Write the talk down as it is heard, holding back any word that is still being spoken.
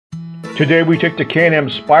Today we take the Am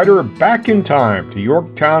Spyder back in time to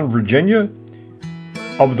Yorktown, Virginia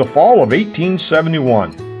of the fall of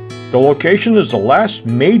 1871. The location is the last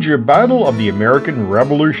major battle of the American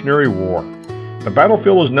Revolutionary War. The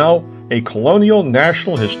battlefield is now a Colonial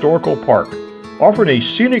National Historical Park, offering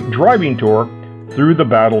a scenic driving tour through the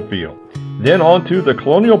battlefield, then onto the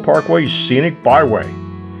Colonial Parkway Scenic Byway.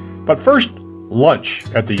 But first, lunch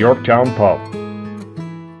at the Yorktown Pub.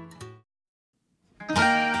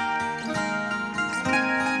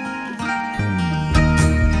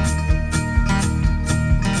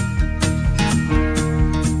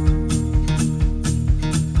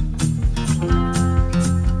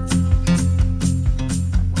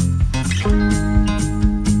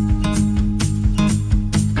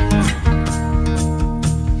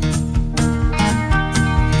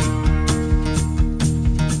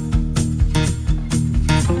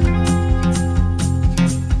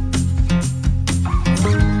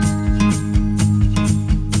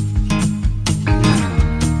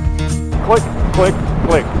 Click, click,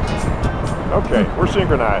 click. Okay, we're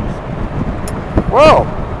synchronized. Well,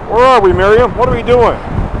 where are we, Miriam? What are we doing?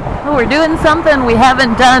 Well, we're doing something we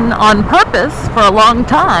haven't done on purpose for a long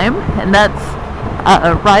time, and that's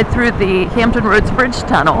a ride through the Hampton Roads Bridge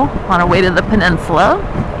Tunnel on our way to the peninsula.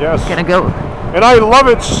 Yes. Gonna go. And I love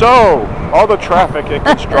it so. All the traffic and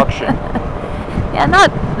construction. Yeah,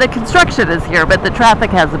 not the construction is here, but the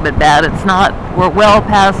traffic hasn't been bad. It's not. We're well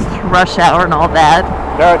past rush hour and all that.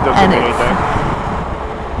 That doesn't And mean anything.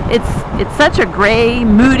 It's such a gray,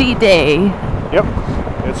 moody day. Yep.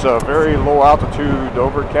 It's a very low altitude,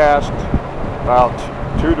 overcast, about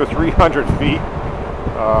 200 to 300 feet.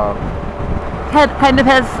 Kind of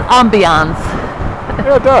has ambiance.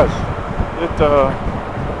 Yeah, it does.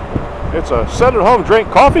 It's a sit-at-home,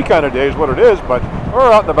 drink coffee kind of day is what it is, but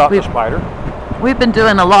we're out and about the Spyder. We've been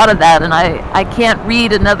doing a lot of that, and I can't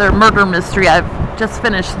read another murder mystery. I've just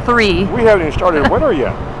finished 3. We haven't even started winter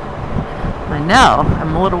yet. I know.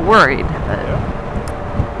 I'm a little worried. But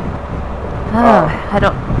yeah. I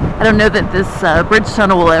don't know that this bridge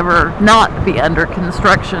tunnel will ever not be under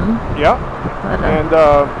construction. Yeah. But, and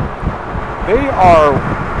they are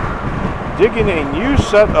digging a new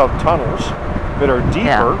set of tunnels that are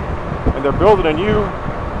deeper, and they're building a new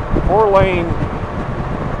 4-lane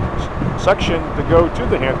section to go to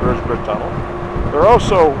the Hampton Roads Bridge Tunnel. They're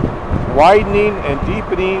also widening and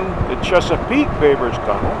deepening the Chesapeake VA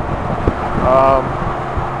Tunnel.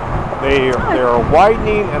 They are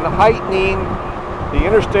widening and heightening the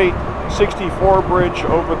Interstate 64 bridge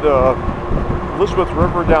over the Elizabeth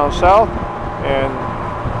River down south, and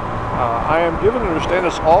I am given to understand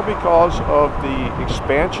it's all because of the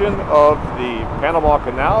expansion of the Panama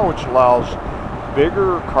Canal, which allows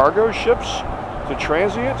bigger cargo ships to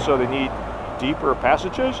transient, so they need deeper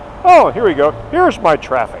passages. Oh, here we go. Here's my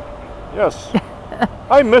traffic. Yes.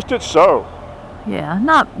 I missed it so. Yeah,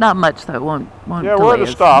 not much though. Won't yeah, delay we're at a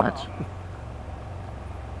stop. Much.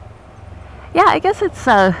 Yeah, I guess it's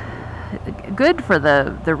good for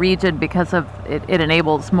the region because of it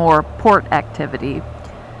enables more port activity.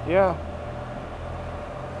 Yeah.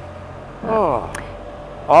 Oh.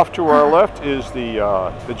 Off to our left is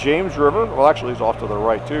the James River. Well, actually, it's off to the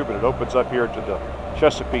right too, but it opens up here to the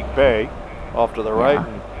Chesapeake Bay. Off to the right,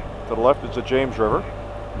 and to the left is the James River.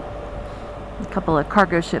 A couple of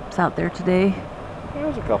cargo ships out there today. Yeah,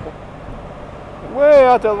 there's a couple. Way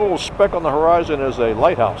out that little speck on the horizon is a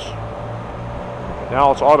lighthouse.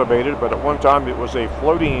 Now it's automated, but at one time it was a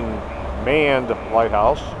floating manned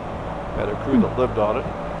lighthouse. Had a crew that lived on it.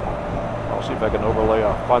 I'll see if I can overlay.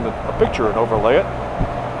 I'll find a picture and overlay it.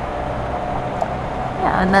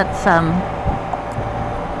 Yeah, and that's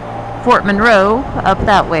Fort Monroe up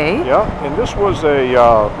that way. Yeah, and this was a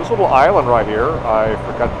this little island right here. I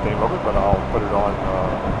forgot the name of it, but I'll put it on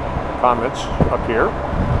comments up here.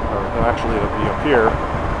 Or no, actually, it'll be up here.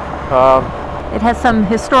 It has some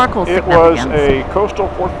historical It significance. was a coastal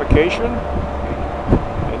fortification,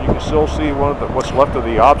 and you can still see one of the what's left of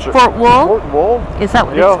the Fort Wool. Fort Wool. Is that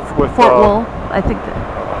what yeah, it's with Fort Wool? I think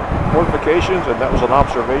that. Fortifications, and that was an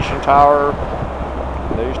observation tower.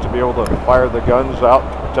 They used to be able to fire the guns out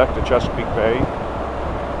to protect the Chesapeake Bay.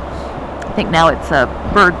 I think now it's a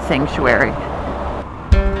bird sanctuary.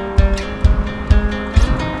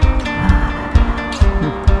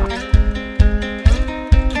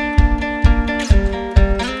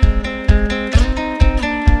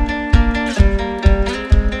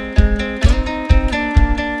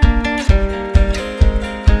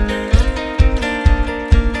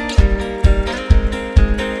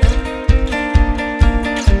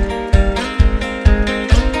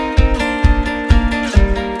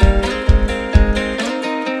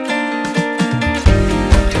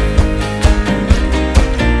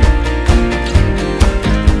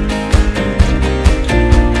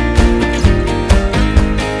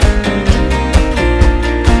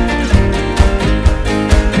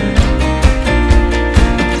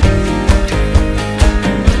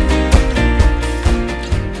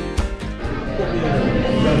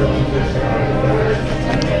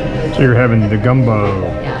 So you're having the gumbo.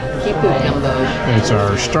 Yeah, seafood gumbo. It's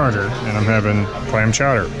our starter, and I'm having clam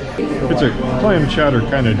chowder. It's a clam chowder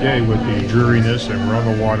kind of day with the dreariness, and we're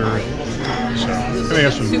on the water. So, and we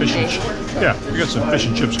have some fish and chips. Yeah, we got some fish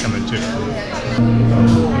and chips coming too.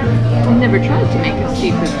 I've never tried to make a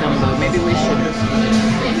seafood gumbo. Maybe we should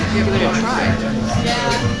give it a try.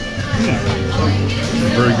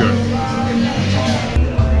 Very good.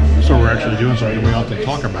 So we're actually doing something we often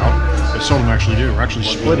talk about, but seldom actually do. We're actually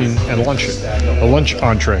splitting a lunch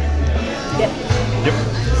entree. Yep. Yep.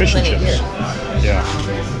 Fish and chips. Yeah.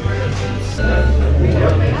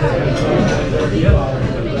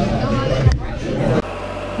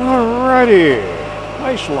 Alrighty.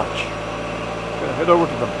 Nice lunch. Gonna head over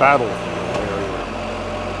to the battlefield area.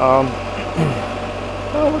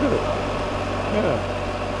 Oh, look at it. Yeah.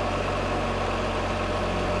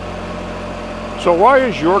 So why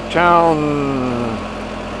is Yorktown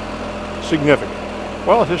significant?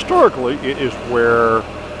 Well, historically, it is where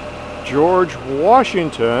George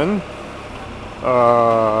Washington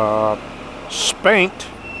spanked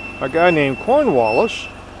a guy named Cornwallis.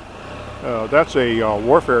 That's a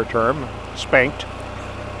warfare term, spanked.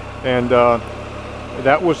 And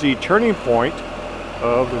that was the turning point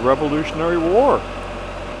of the Revolutionary War.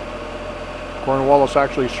 Cornwallis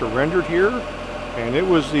actually surrendered here, and it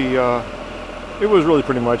was the it was really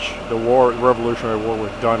pretty much the war. The Revolutionary War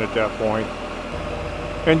was done at that point.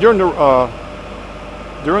 And during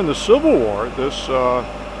the Civil War, this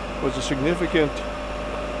was a significant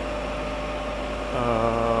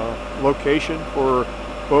location for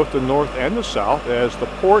both the North and the South, as the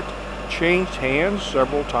port changed hands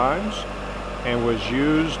several times and was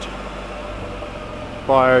used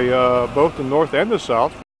by both the North and the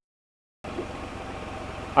South.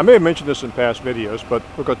 I may have mentioned this in past videos, but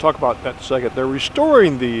we're going to talk about that in a second. They're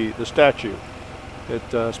restoring the statue.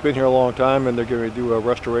 It's been here a long time, and they're going to do a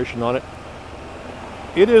restoration on it.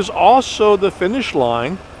 It is also the finish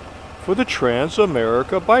line for the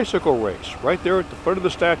Trans-America bicycle race, right there at the foot of the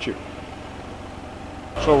statue.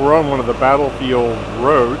 So we're on one of the battlefield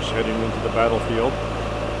roads heading into the battlefield.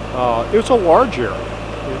 It's a large area.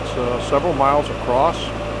 It's several miles across,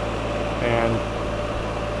 and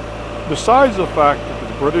besides the fact that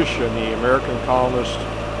the British and the American colonists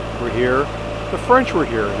were here, the French were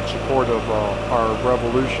here in support of our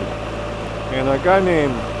revolution. And a guy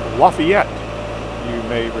named Lafayette, you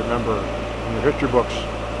may remember in the history books,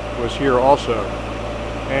 was here also.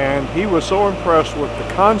 And he was so impressed with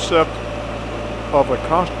the concept of a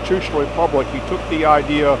constitutional republic, he took the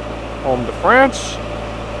idea home to France,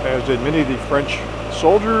 as did many of the French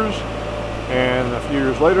soldiers, and a few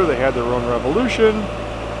years later they had their own revolution,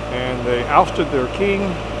 and they ousted their king,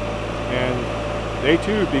 and they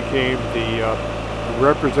too became the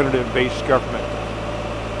representative-based government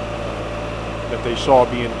that they saw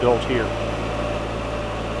being built here.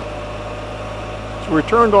 So we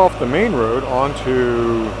turned off the main road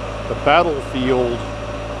onto the battlefield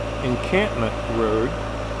encampment road,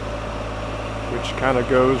 which kind of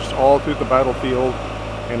goes all through the battlefield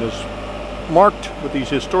and is marked with these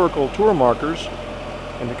historical tour markers,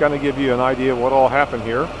 and to kind of give you an idea of what all happened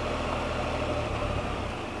here.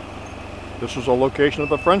 This was a location of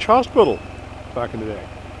the French hospital back in the day.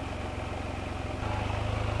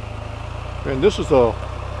 And this is a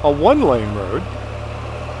one-lane road,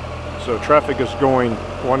 so traffic is going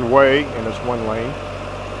one way and it's one lane.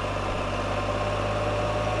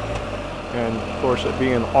 And of course, it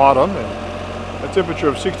being autumn and a temperature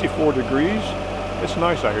of 64 degrees, it's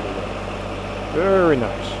nice out here today. Very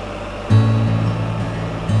nice.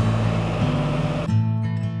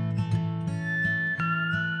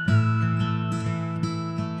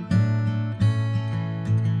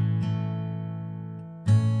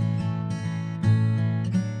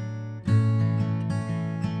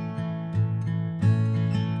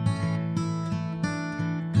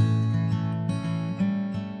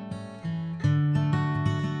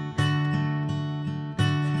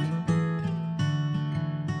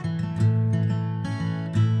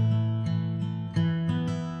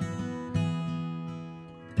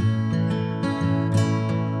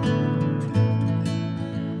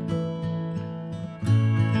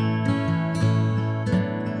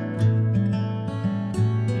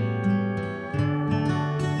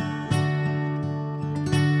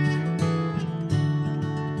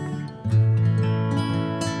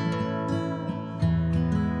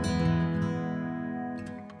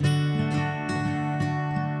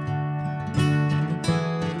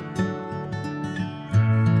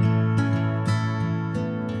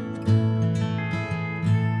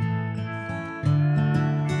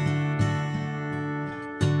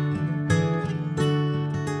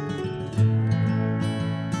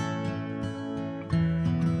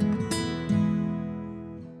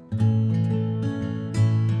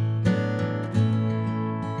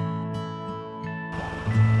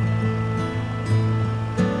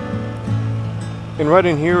 And right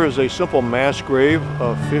in here is a simple mass grave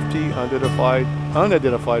of 50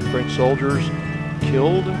 unidentified French soldiers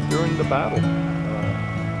killed during the Battle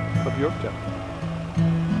of Yorktown.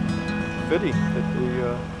 Fitting that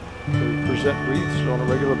they present wreaths on a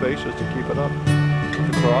regular basis to keep it up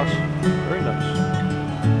with the cross. Very nice.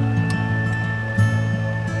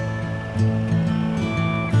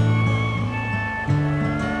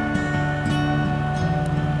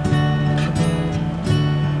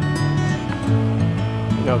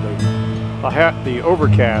 The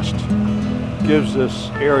overcast gives this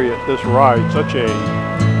area, this ride, such a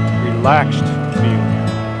relaxed feel.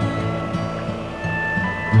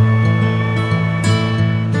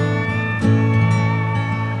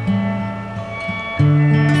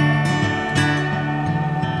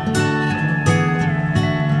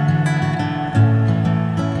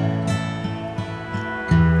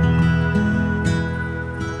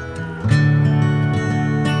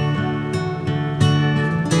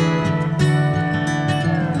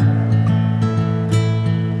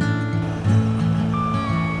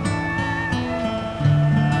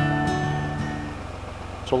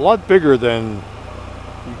 It's a lot bigger than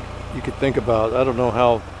you could think about. I don't know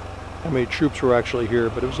how many troops were actually here,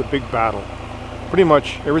 but it was a big battle. Pretty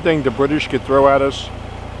much everything the British could throw at us,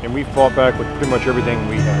 and we fought back with pretty much everything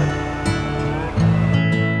we had.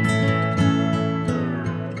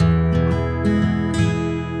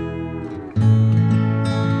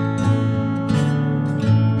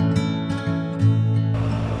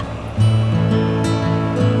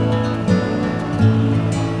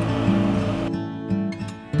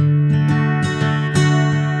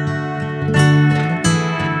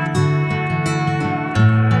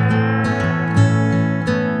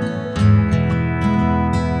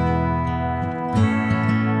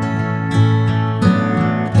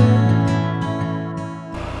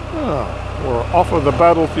 Off of the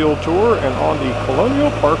battlefield tour and on the Colonial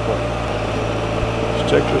Parkway. This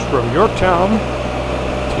takes us from Yorktown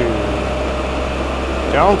to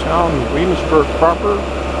downtown Williamsburg proper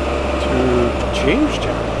to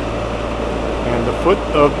Jamestown and the foot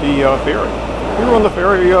of the ferry. We were on the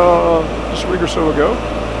ferry just a week or so ago.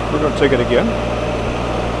 We're going to take it again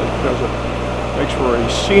because it makes for a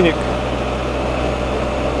scenic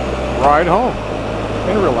ride home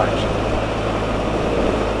and relaxing.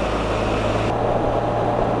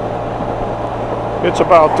 It's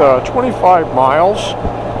about 25 miles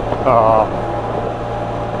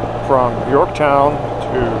from Yorktown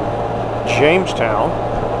to Jamestown,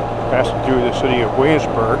 passing through the city of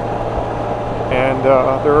Williamsburg. And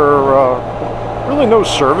there are really no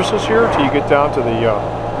services here until you get down to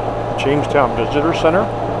the Jamestown Visitor Center.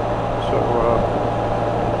 So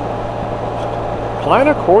plan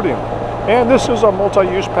accordingly. And this is a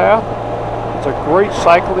multi-use path. It's a great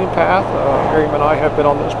cycling path. Miriam and I have been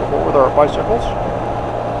on this before with our bicycles.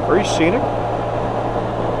 Very scenic.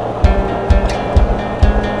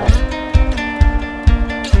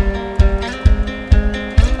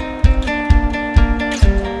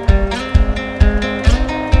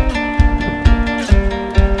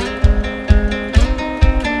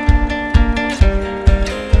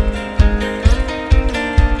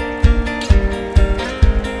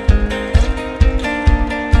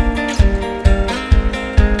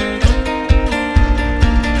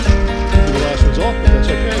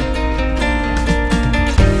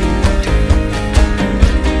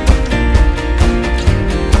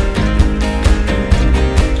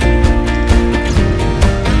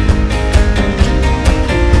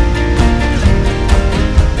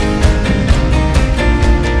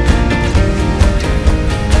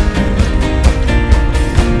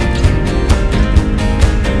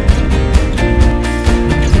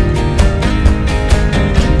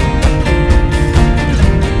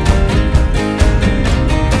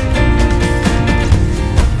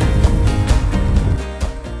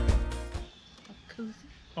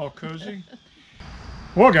 All cozy.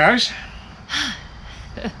 Well, guys,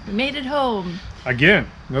 we made it home. Again,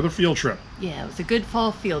 another field trip. Yeah, it was a good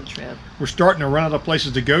fall field trip. We're starting to run out of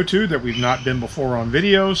places to go to that we've not been before on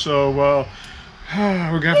video, so we're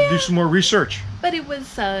going to have to do some more research. But it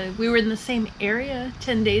was, we were in the same area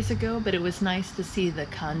 10 days ago, but it was nice to see the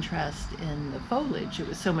contrast in the foliage. It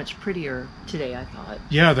was so much prettier today, I thought.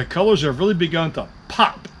 Yeah, the colors have really begun to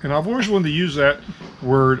pop. And I've always wanted to use that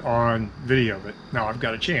word on video, but now I've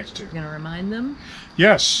got a chance to. You're going to remind them?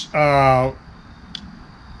 Yes.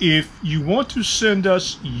 If you want to send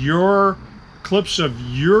us your clips of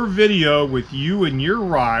your video with you and your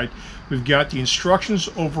ride, we've got the instructions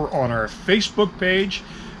over on our Facebook page.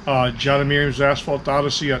 John and Miriam's Asphalt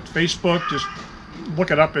Odyssey on Facebook. Just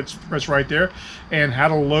look it up. It's right there, and how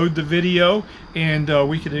to load the video, and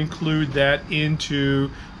we can include that into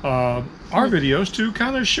our videos to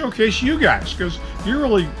kind of showcase you guys, because you're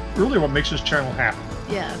really what makes this channel happen.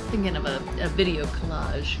 Yeah, thinking of a video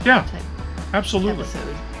collage. Yeah, type absolutely.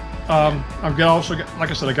 episode. I've got like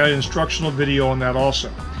I said, I got an instructional video on that also.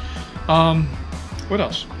 What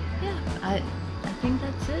else? Yeah, I think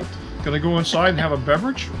that's it. Gonna go inside and have a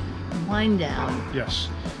beverage? Wind down. Yes.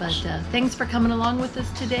 But thanks for coming along with us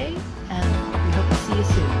today, and we hope to see you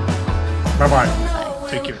soon. Bye-bye. Bye.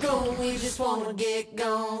 Take care. We just wanna get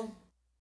gone.